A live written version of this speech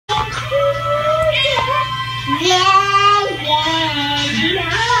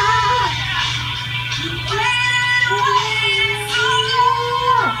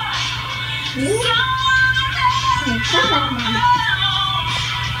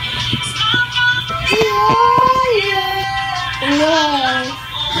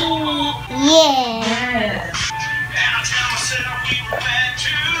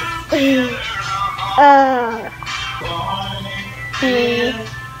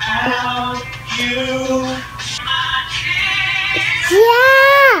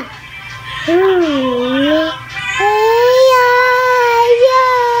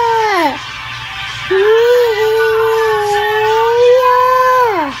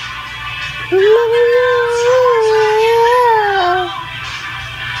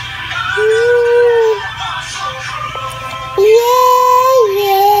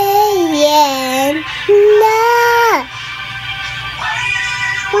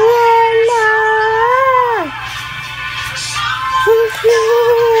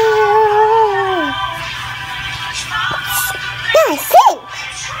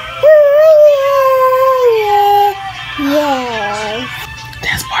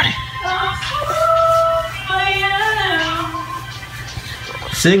Dance party.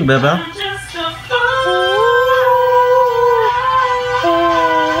 Sing, Bebel.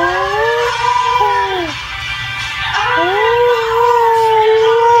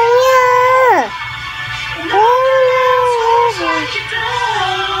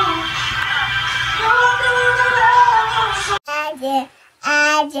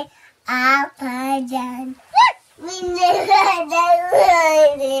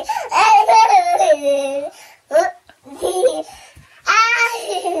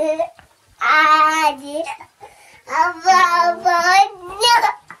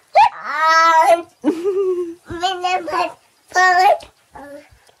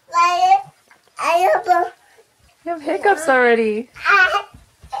 You have hiccups already.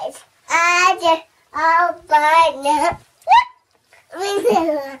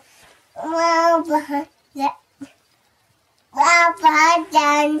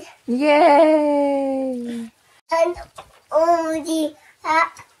 Yay!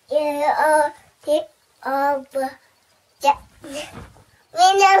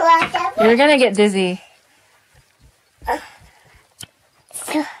 You're gonna get dizzy.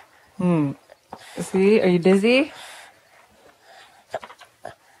 See, are you dizzy?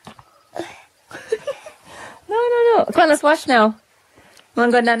 No. Come on, let's wash now.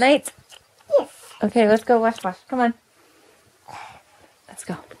 Wanna go night night? Yes. Okay, let's go wash. Come on. Let's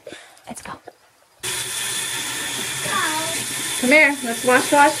go. Come here, let's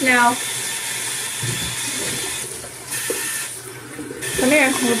wash now. Come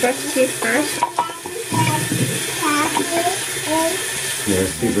here, we'll brush your teeth first. Yeah,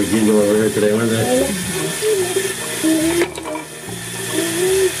 super giggle over here today, weren't they?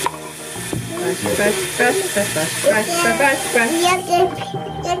 Brush.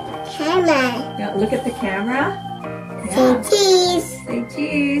 Yeah, look at the camera. Yeah. Say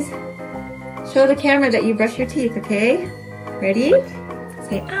cheese. Show the camera that you brush your teeth, okay? Ready?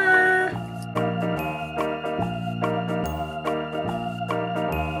 Say ah.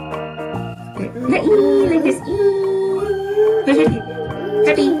 Like this. Brush your teeth.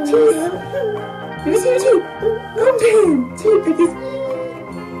 Happy cheese. Let me see your teeth. Open teeth like this.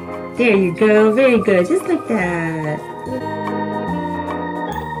 There you go. Very good. Just like that.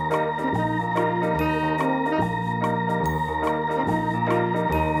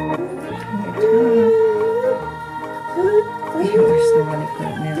 You are so really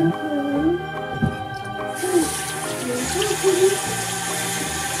good now.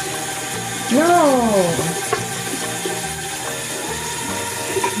 No.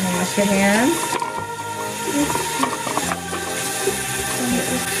 Wash your hands.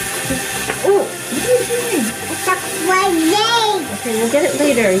 Oh, what are you doing? That's my name. Okay, we'll get it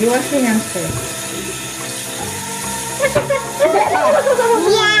later. You wash your hands first.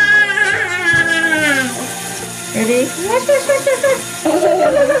 Yeah. Ready? Wash.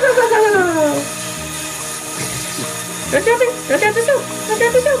 Don't drop it. Don't drop the soap.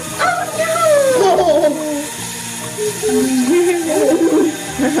 Oh no!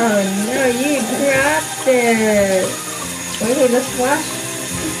 Oh no, you dropped it. Wait, let's wash.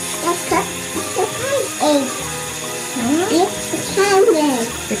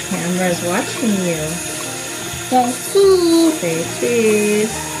 The camera is watching you. Say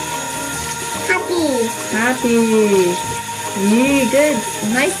cheese. Happy. Yeah, good.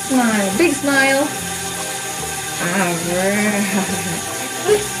 Nice smile. Big smile. Alright.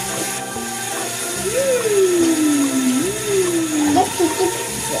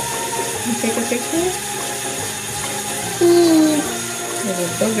 Take a picture? There's a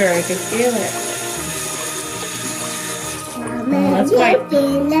booger, I can feel it. Let's wipe.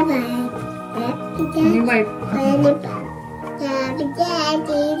 Let me wipe.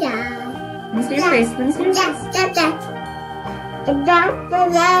 Let me see your face. Let me see your face.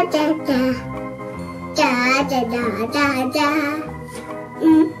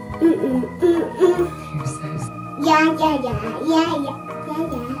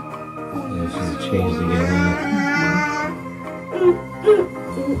 Yeah, she's changed again.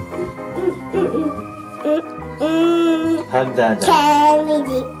 Hug Dada. Can we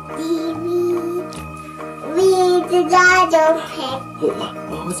do TV? We the dado pet.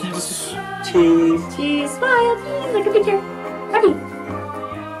 What was that? Cheese. Cheese. Smile, please. Look at the picture. Happy.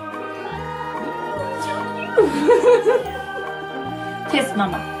 Kiss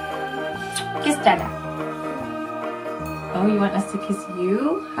Mama. Kiss Dada. Oh, you want us to kiss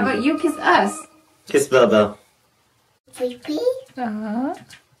you? How about you kiss us? Kiss Bella. Pee-pee? Do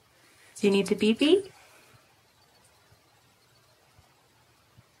you need to pee-pee?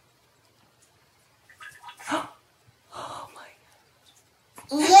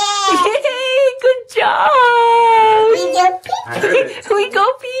 Yeah! Yay! Good job! We do pee-pee. We go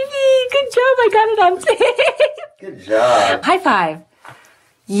pee-pee! Good job! I got it on tape! Good job. High five!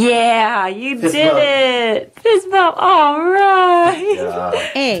 Yeah! You Fist did bump. it! Fist bump! Alright! job.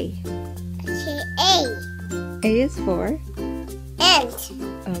 A. Okay, A. A is for. And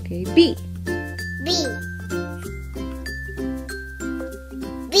Okay. B. B.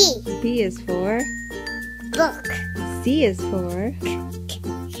 B. B is for. Book. C is for.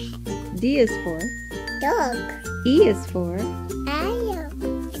 D is for. Dog. E is for. I.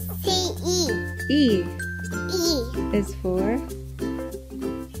 C-E. E E. is for.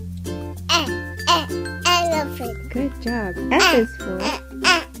 Elephant. Good job. F is for.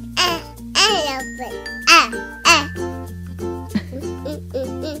 Elephant. Elephant. Elephant.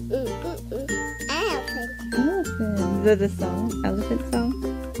 Is that the song? Elephant song?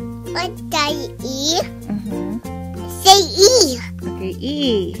 What does E? Uh-huh. Say E. Okay.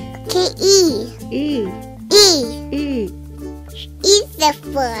 E. Okay, E. E. E. E. E the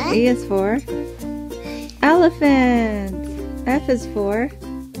for E is for. Elephant. F is for.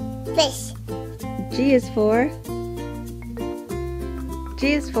 fish. G is for.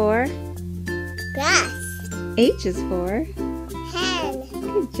 G is for. Grass. H is for. Hen.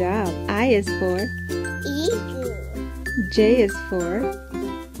 Good job. I is for. Eagle. J is for.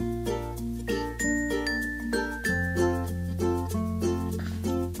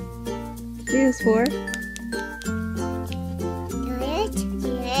 J is for. Diet. J.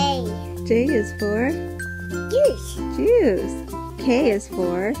 J is for. Juice. Juice. K is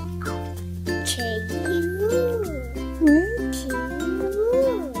for. Kangaroo. What?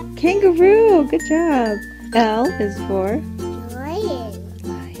 Kangaroo. Kangaroo. Good job. L is for. Lion.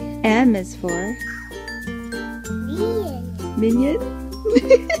 M is for. Lion. Minion.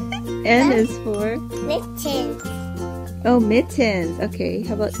 N is for. Mitten. Oh, mittens. Okay,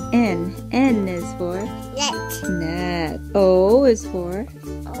 how about N? N is for. Net. Net. O is for.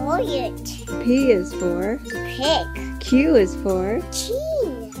 Orient. P is for. Pig. Q is for.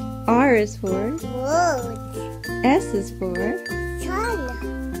 Teen. R is for. Road. S is for.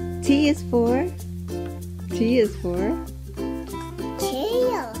 Sun. T is for. T is for.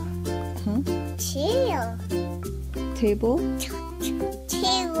 Tail. Huh? Tail. Table.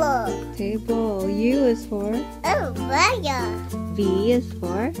 Table. Table. U is for. Oh, fire. V is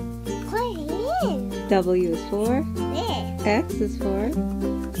for. Put in. W is for. There. X is for.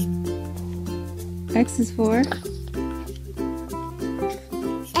 X is for.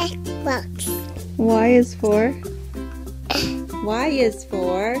 Xbox. Y is for. Y is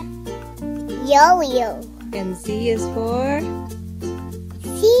for. Yo-yo. And Z is for.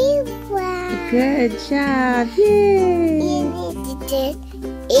 Zebra. Good job. Yay. You need to do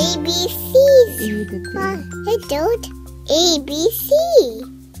ABCs. You did I the don't ABC.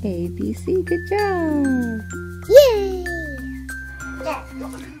 A, B, C. Good job. Yay.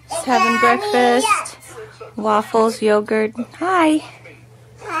 Just having breakfast. Waffles, yogurt. Hi.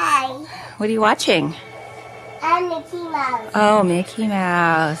 Hi. What are you watching? I'm Mickey Mouse. Oh, Mickey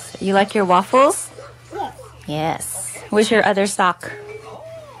Mouse. You like your waffles? Yes. Yes. Where's your other sock?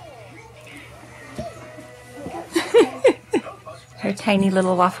 Her tiny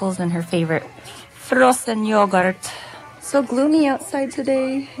little waffles and her favorite frozen yogurt. So gloomy outside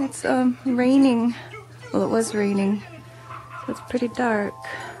today. It's raining. Well, it was raining. So it's pretty dark.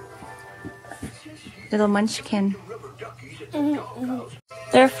 Little munchkin.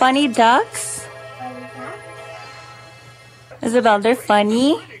 They're funny ducks. Isabel, they're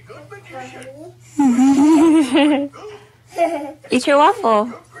funny. Eat your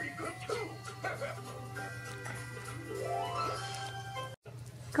waffle.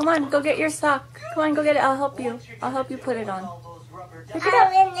 Come on, go get your sock. Come on, go get it. I'll help you. I'll help you put it on. Pick it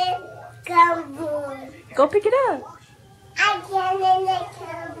up. I'm gonna go Cameroon. Go pick it up. I can in the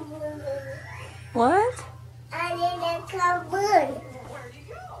Cameroon. What? I in the Cameroon.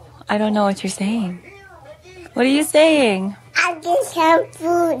 I don't know what you're saying. What are you saying? I in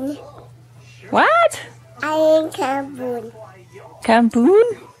Cameroon. What? I in Cameroon. Campoon?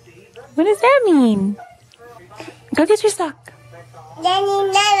 What does that mean? Go get your sock.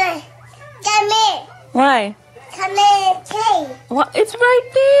 Danny, Nana, come here. Why? Come here, Kay. What? It's right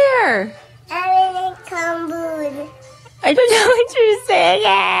there. I'm in Cameroon. I don't know what you're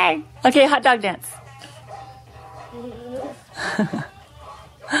saying. Okay, hot dog dance.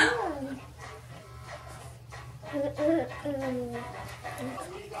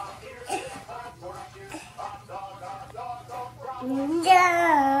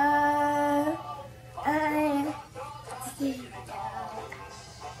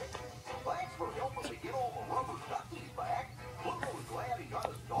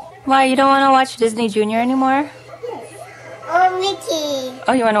 Why, you don't want to watch Disney Junior anymore? Oh, Mickey.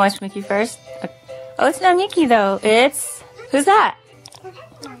 Oh, you want to watch Mickey first? Oh, it's not Mickey, though. It's... Who's that?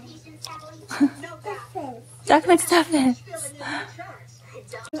 Doc McStuffins.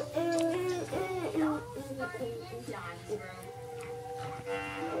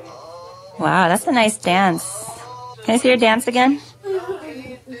 Wow, that's a nice dance. Can I see your dance again?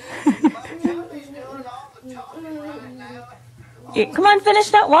 Come on, finish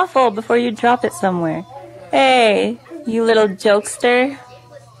that waffle before you drop it somewhere. Hey, you little jokester.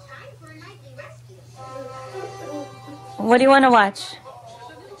 What do you want to watch?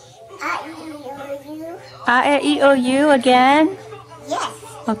 A-E-I-O-U again? Yes.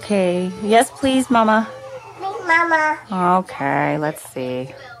 Okay. Yes, please, Mama. Big Mama. Okay, let's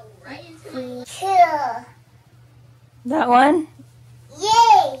see. Sure. That one?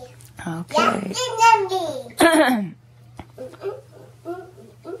 Yay. Okay. Yes,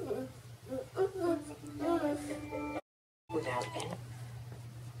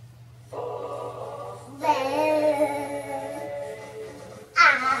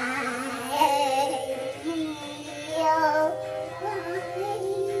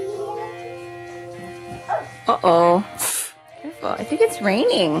 Uh-oh. Careful. I think it's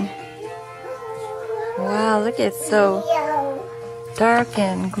raining. Wow, look, it's so dark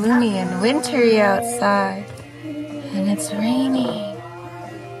and gloomy and wintry outside. And it's raining.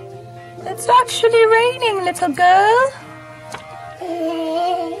 It's actually raining, little girl.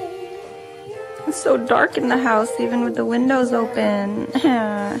 It's so dark in the house, even with the windows open.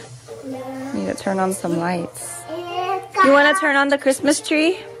 Need to turn on some lights. You want to turn on the Christmas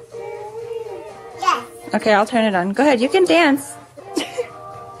tree? Yes. Okay, I'll turn it on. Go ahead, you can dance.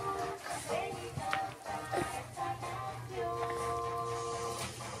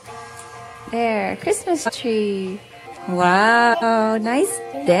 There, Christmas tree. Wow, nice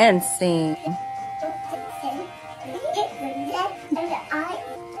dancing.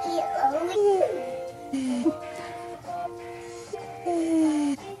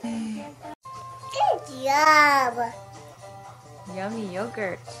 Good job. Yummy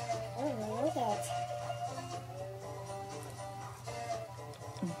yogurt. Look at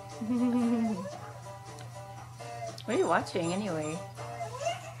What are you watching anyway?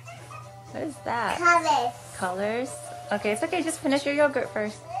 What is that? colors. Colors? Okay, it's okay. Just finish your yogurt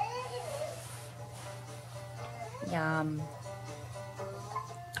first. Yum.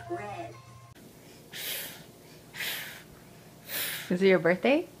 Is it your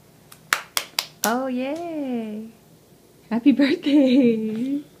birthday? Oh, yay. Happy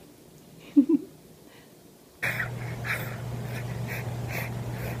birthday.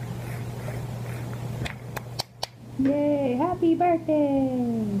 Yay, happy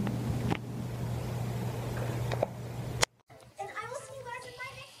birthday.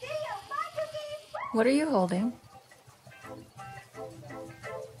 What are you holding?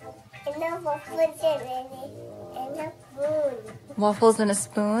 Enough of food and a spoon. Waffles and a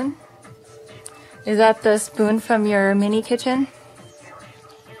spoon? Is that the spoon from your mini kitchen?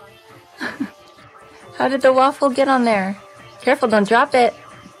 How did the waffle get on there? Careful, don't drop it.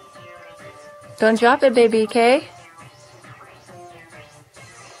 Don't drop it, baby, okay?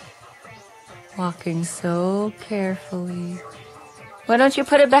 Walking so carefully. Why don't you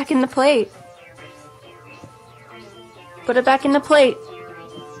put it back in the plate? Put it back in the plate.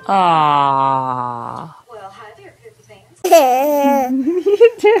 Aww. Yeah,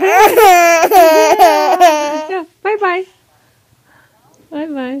 bye-bye.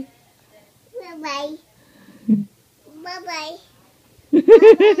 Bye-bye. Bye-bye. Bye-bye.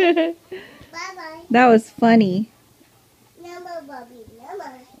 Bye-bye. That was funny. Number, Bobby.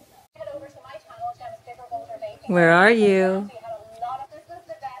 Number. Where are you?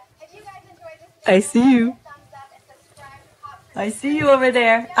 I see you. I see you over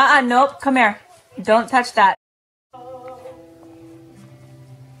there. Nope. Come here. Don't touch that.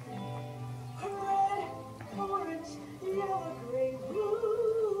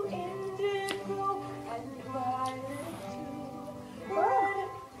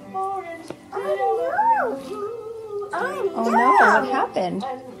 Oh no, what happened?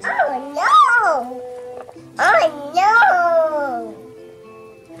 Oh no! Oh no!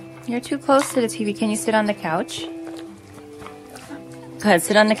 You're too close to the TV. Can you sit on the couch? Go ahead,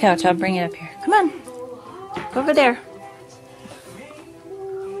 sit on the couch. I'll bring it up here. Come on. Go over there.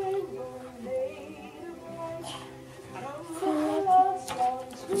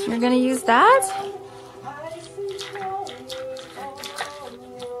 You're gonna use that?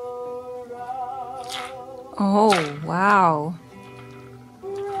 Oh, wow.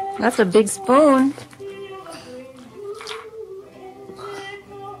 That's a big spoon.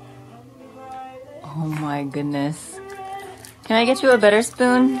 Oh my goodness. Can I get you a better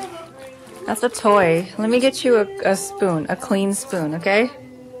spoon? That's a toy. Let me get you a spoon, a clean spoon, okay?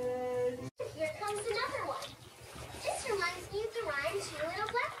 Here comes another one. This reminds me of the rhyme Two Little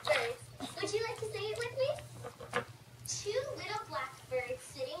Blackbirds. Would you like to say it with me? Two little blackbirds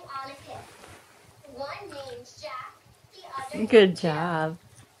sitting on a hill. One named Jack, the other Good job.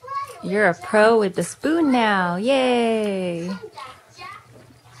 You're a pro with the spoon now. Yay! Come back, Jack.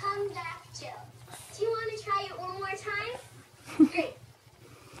 Come back, Jill. Do you want to try it one more time? Great.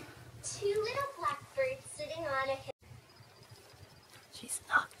 Two little blackbirds sitting on a hill. She's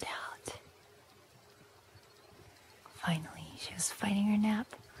knocked out. Finally, she was fighting her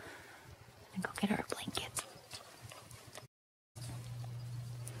nap. And go get her a blanket.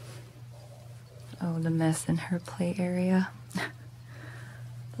 Oh, the mess in her play area.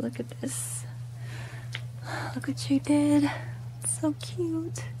 Look at this. Look what she did. It's so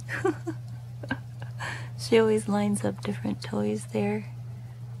cute. She always lines up different toys there.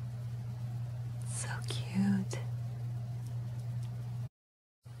 So cute.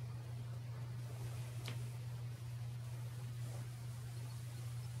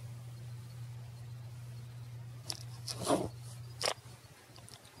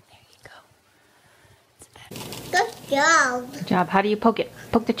 Good job. Good job. How do you poke it?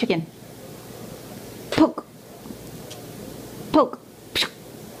 Poke the chicken. Poke. Poke.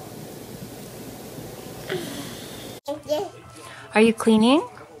 Are you cleaning?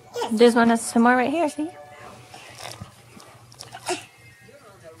 There's one that's some more right here, see?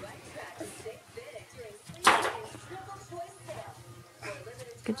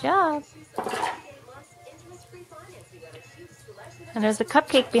 Good job. And there's a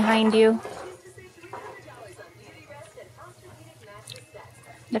cupcake behind you.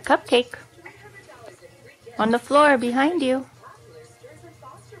 The cupcake on the floor behind you.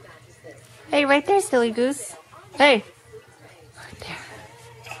 Hey, right there, silly goose. Hey. Right there.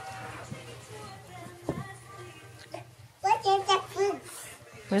 What is the fruit?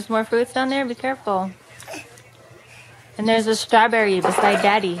 There's more fruits down there. Be careful. And there's a strawberry beside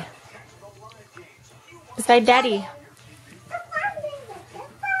Daddy. Beside Daddy.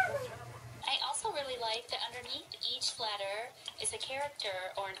 I also really like that underneath each letter is a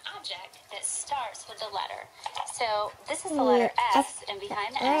character or an object that starts with the letter. So this is the letter S, and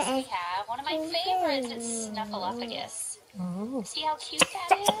behind the S we have one of my favorites. It's Snuffleupagus. Oh. See how cute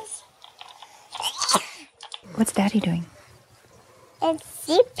that is? What's Daddy doing? It's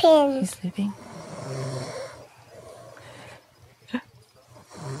sleeping. He's sleeping.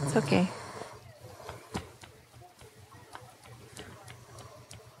 It's okay.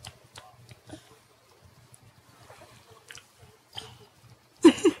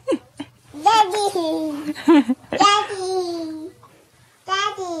 Daddy.